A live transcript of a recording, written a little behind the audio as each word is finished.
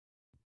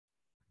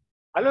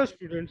Hello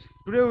students,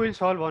 today we will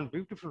solve one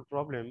beautiful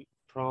problem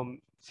from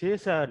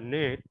CSIR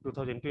NET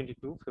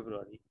 2022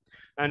 February.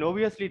 And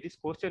obviously this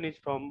question is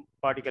from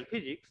particle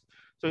physics.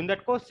 So in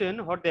that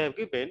question, what they have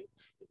given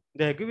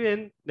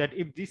that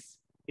if this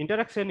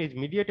interaction is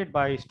mediated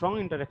by strong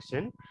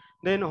interaction,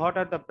 then what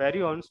are the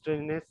baryon,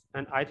 straightness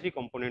and I3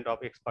 component of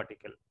X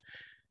particle?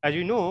 As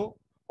you know,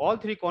 all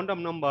three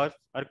quantum numbers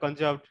are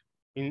conserved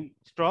in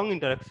strong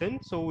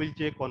interaction. So we'll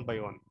check one by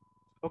one.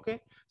 Okay,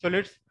 so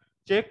let's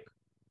check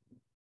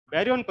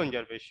baryon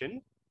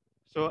conservation.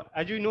 So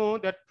as you know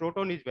that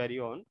proton is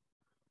baryon,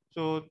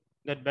 so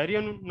that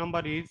baryon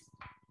number is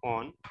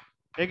on.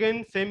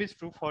 Again, same is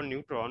true for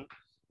neutron.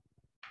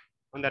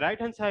 On the right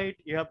hand side,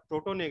 you have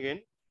proton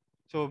again.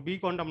 So B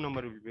quantum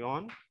number will be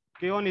on.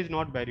 K1 is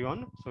not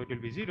baryon, so it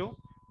will be 0.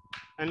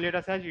 And let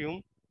us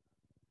assume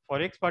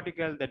for X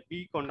particle that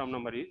B quantum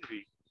number is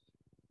V.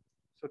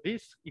 So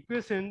this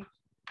equation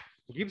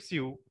gives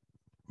you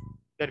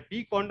that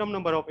B quantum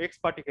number of X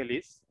particle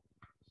is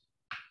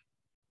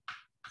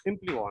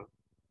simply 1.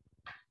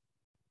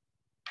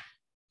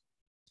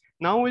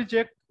 Now we'll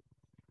check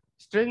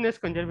strangeness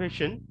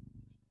conservation.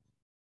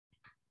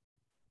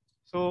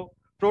 So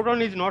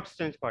proton is not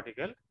strange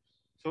particle.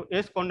 So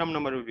S quantum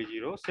number will be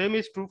 0. Same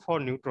is true for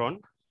neutron.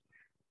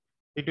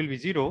 It will be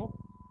 0.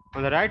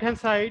 On the right hand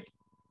side,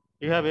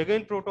 you have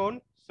again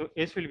proton. So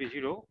S will be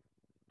 0.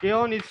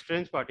 K1 is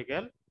strange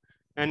particle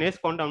and S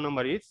quantum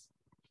number is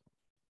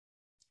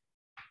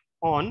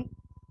on.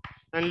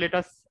 And let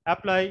us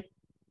apply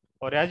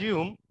or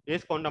assume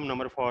S quantum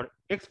number for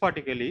X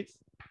particle is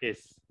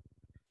S.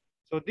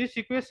 So this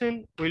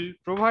equation will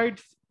provide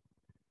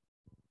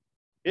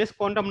S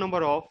quantum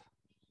number of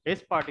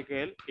S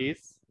particle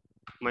is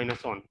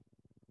 -1.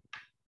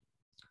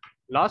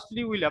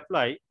 Lastly, we'll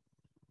apply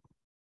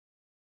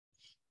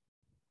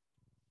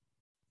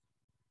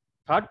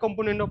third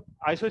component of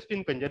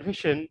isospin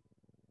conservation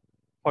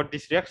for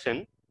this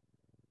reaction.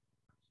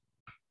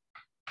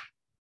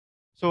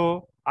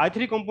 So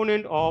I3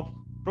 component of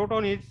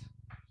proton is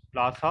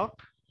 +12,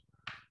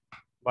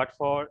 but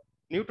for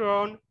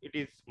neutron it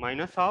is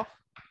 -12.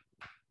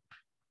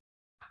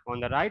 On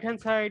the right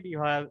hand side, you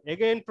have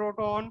again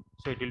proton,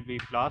 so it will be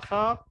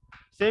 +12.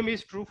 Same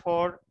is true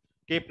for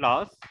K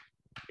plus,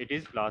 it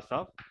is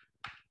 +12.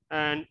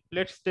 And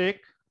let's take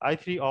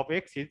I3 of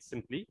X is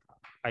simply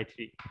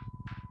I3.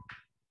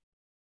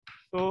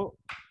 So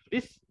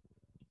this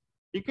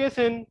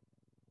equation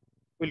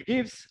will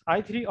gives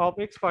I3 of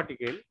X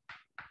particle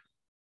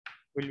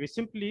will be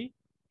simply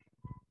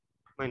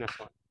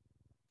 -1.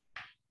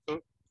 So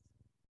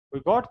we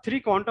got three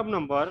quantum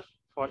number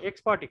for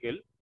X particle.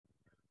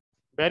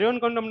 Baryon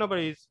quantum number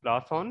is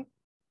 +1,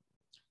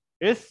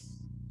 S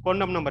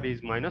quantum number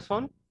is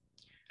 -1,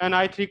 and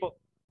I3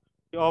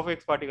 of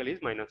X particle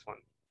is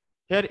 -1.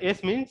 Here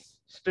S means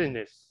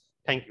strangeness.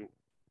 Thank you.